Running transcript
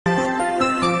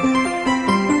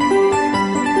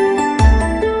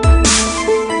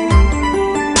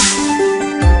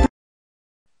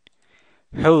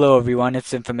Hello everyone,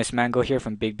 it's Infamous Mango here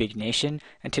from BigBigNation,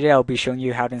 and today I'll be showing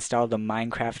you how to install the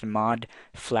Minecraft mod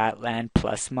Flatland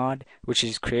Plus mod, which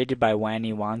is created by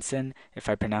Wanny Wanson, if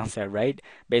I pronounce that right.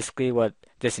 Basically what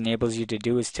this enables you to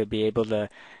do is to be able to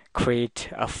create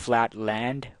a flat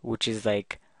land, which is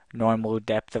like normal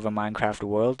depth of a Minecraft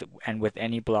world, and with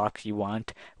any blocks you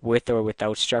want, with or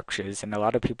without structures. And a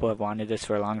lot of people have wanted this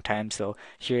for a long time, so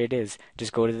here it is.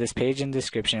 Just go to this page in the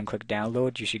description and click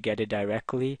download. You should get it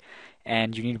directly.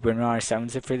 And you need WinRAR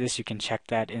 7-zip for this. You can check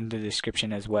that in the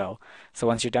description as well. So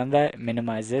once you're done that,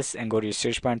 minimize this and go to your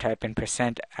search bar and type in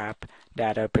 %app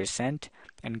data %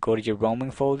 and go to your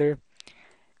roaming folder.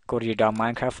 Go to your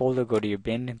 .minecraft folder, go to your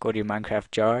bin, go to your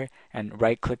minecraft.jar, and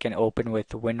right click and open with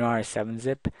WinRAR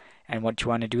 7-zip. And what you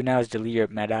want to do now is delete your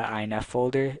meta inf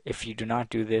folder. If you do not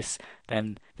do this,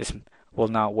 then this will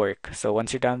not work. So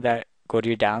once you're done that, go to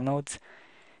your downloads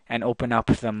and open up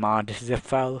the mod zip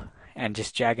file and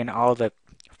just drag in all the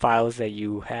files that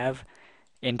you have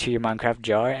into your Minecraft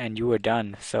jar and you are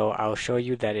done. So I'll show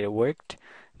you that it worked.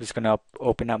 I'm just going to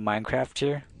open up Minecraft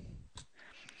here.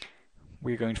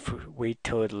 We're going to wait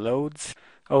till it loads.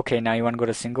 Okay, now you want to go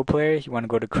to single player, you want to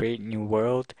go to create new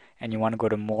world, and you want to go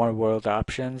to more world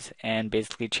options and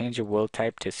basically change your world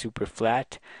type to super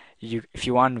flat. If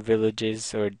you want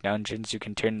villages or dungeons, you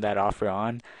can turn that off or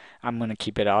on. I'm going to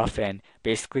keep it off, and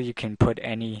basically you can put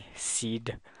any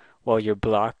seed, your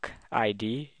block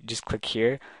ID. Just click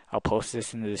here. I'll post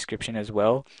this in the description as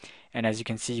well. And as you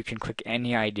can see, you can click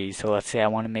any ID. So let's say I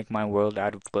want to make my world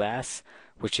out of glass,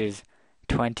 which is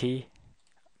 20.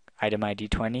 Item ID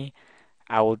 20.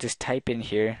 I will just type in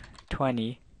here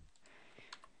 20,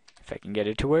 if I can get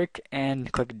it to work,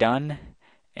 and click done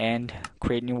and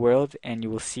create new world, and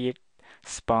you will see it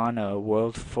spawn a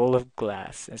world full of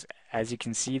glass. As you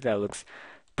can see, that looks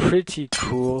pretty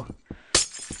cool,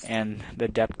 and the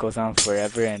depth goes on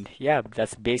forever. And yeah,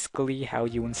 that's basically how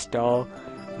you install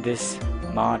this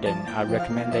mod, and I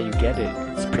recommend that you get it.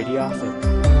 It's pretty awesome.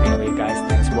 Anyway guys,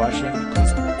 thanks for watching.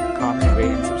 Please comment, rate,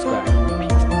 and subscribe.